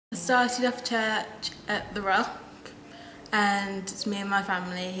I started off church at The Rock, and it's me and my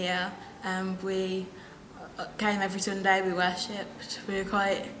family here, and we came every Sunday, we worshipped, we were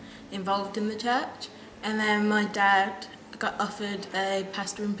quite involved in the church, and then my dad got offered a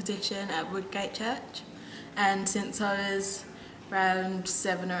pastoring position at Woodgate Church, and since I was around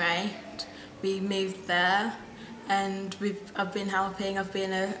 7 or 8 we moved there, and I've been helping. I've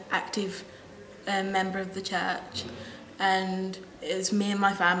been an active member of the church, and it's me and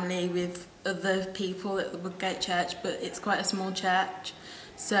my family with other people at the Woodgate Church, but it's quite a small church,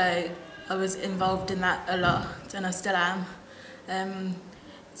 so I was involved in that a lot, and I still am.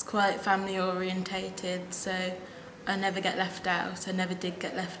 It's quite family orientated, so I never get left out. I never did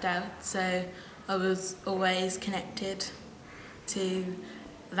get left out, so I was always connected to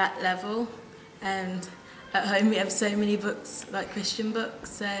that level. And at home we have so many books, like Christian books,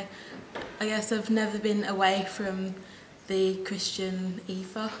 so I guess I've never been away from the Christian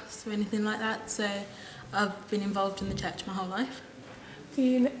ethos or anything like that, so I've been involved in the church my whole life. Do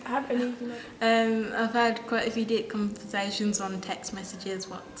you have any? I've had quite a few deep conversations on text messages,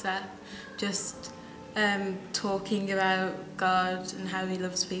 WhatsApp, just talking about God and how he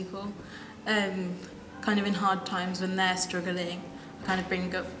loves people. Kind of in hard times when they're struggling, I kind of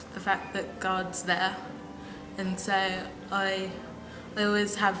bring up the fact that God's there, and so I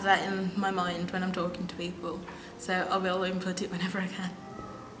always have that in my mind when I'm talking to people, so I will input it whenever I can.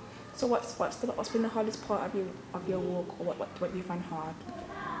 So what's been the hardest part of your walk, or what you find hard?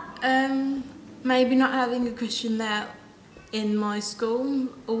 Maybe not having a Christian there in my school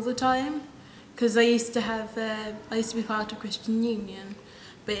all the time, because I used to be part of Christian Union,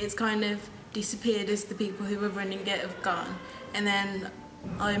 but it's kind of disappeared as the people who were running it have gone, and then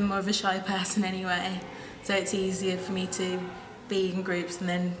I'm more of a shy person anyway, so it's easier for me to be in groups and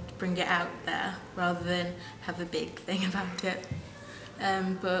then bring it out there rather than have a big thing about it.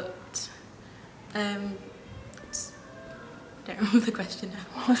 I don't remember the question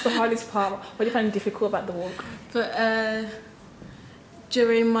now. What's the hardest part? What do you find difficult about the walk? But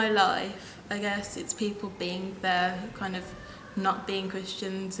during my life, I guess it's people being there, kind of not being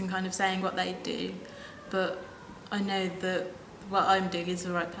Christians and kind of saying what they do, but I know that what I'm doing is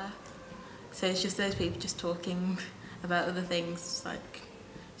the right path. So it's just those people just talking about other things, like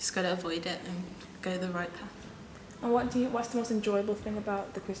just got to avoid it and go the right path. And what's the most enjoyable thing about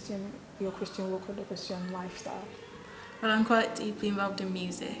your Christian walk or the Christian lifestyle? Well, I'm quite deeply involved in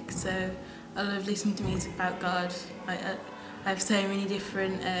music, so I love listening to music about God. I have so many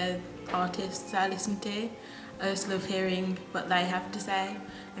different artists that I listen to. I just love hearing what they have to say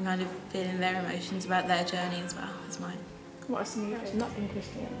and kind of feeling their emotions about their journey as well as mine. What are some of you who've not been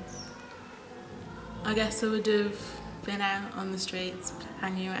Christians? I guess I would have been out on the streets,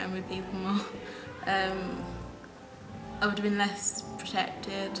 hanging around with people more. I would have been less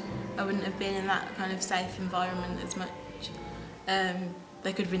protected. I wouldn't have been in that kind of safe environment as much.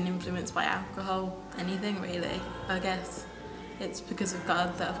 They could have been influenced by alcohol, anything really. I guess it's because of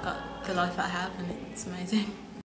God that I've got the life I have, and it's amazing.